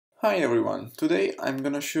Hi everyone, today I'm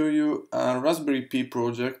gonna show you a Raspberry Pi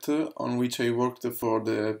project on which I worked for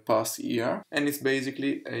the past year, and it's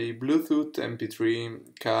basically a Bluetooth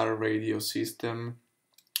mp3 car radio system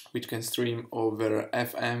which can stream over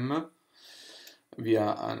FM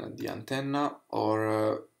via the antenna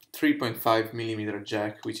or 3.5mm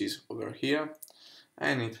jack, which is over here,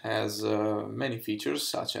 and it has many features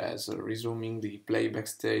such as resuming the playback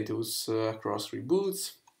status across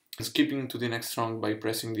reboots, skipping to the next song by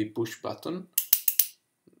pressing the push button,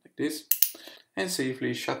 like this, and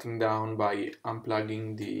safely shutting down by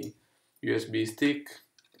unplugging the USB stick,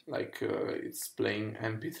 like it's playing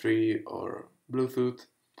mp3 or Bluetooth,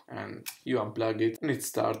 and you unplug it and it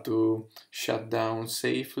starts to shut down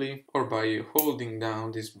safely, or by holding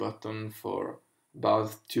down this button for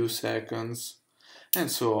about 2 seconds,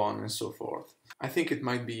 and so on and so forth. I think it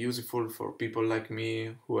might be useful for people like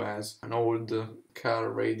me who has an old car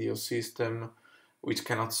radio system which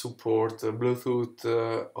cannot support Bluetooth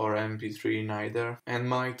or MP3 neither, and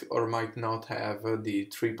might or might not have the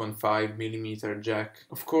 3.5mm jack.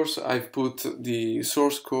 Of course, I've put the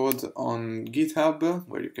source code on GitHub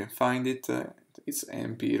where you can find it. It's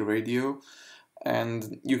MP Radio,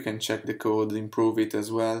 and you can check the code, improve it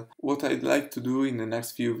as well. What I'd like to do in the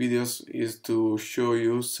next few videos is to show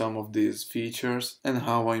you some of these features and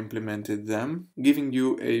how I implemented them, giving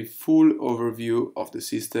you a full overview of the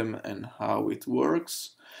system and how it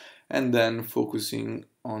works, and then focusing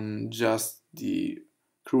on just the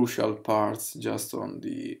crucial parts, just on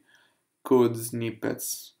the code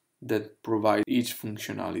snippets that provide each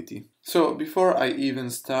functionality. So before I even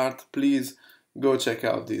start, please go check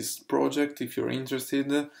out this project if you're interested,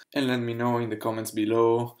 and let me know in the comments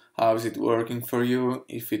below how is it working for you,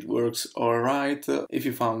 if it works alright. If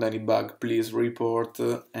you found any bug, please report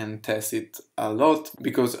and test it a lot,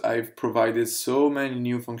 because I've provided so many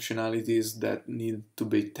new functionalities that need to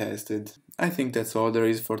be tested. I think that's all there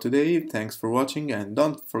is for today. Thanks for watching, and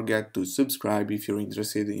don't forget to subscribe if you're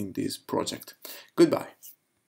interested in this project. Goodbye.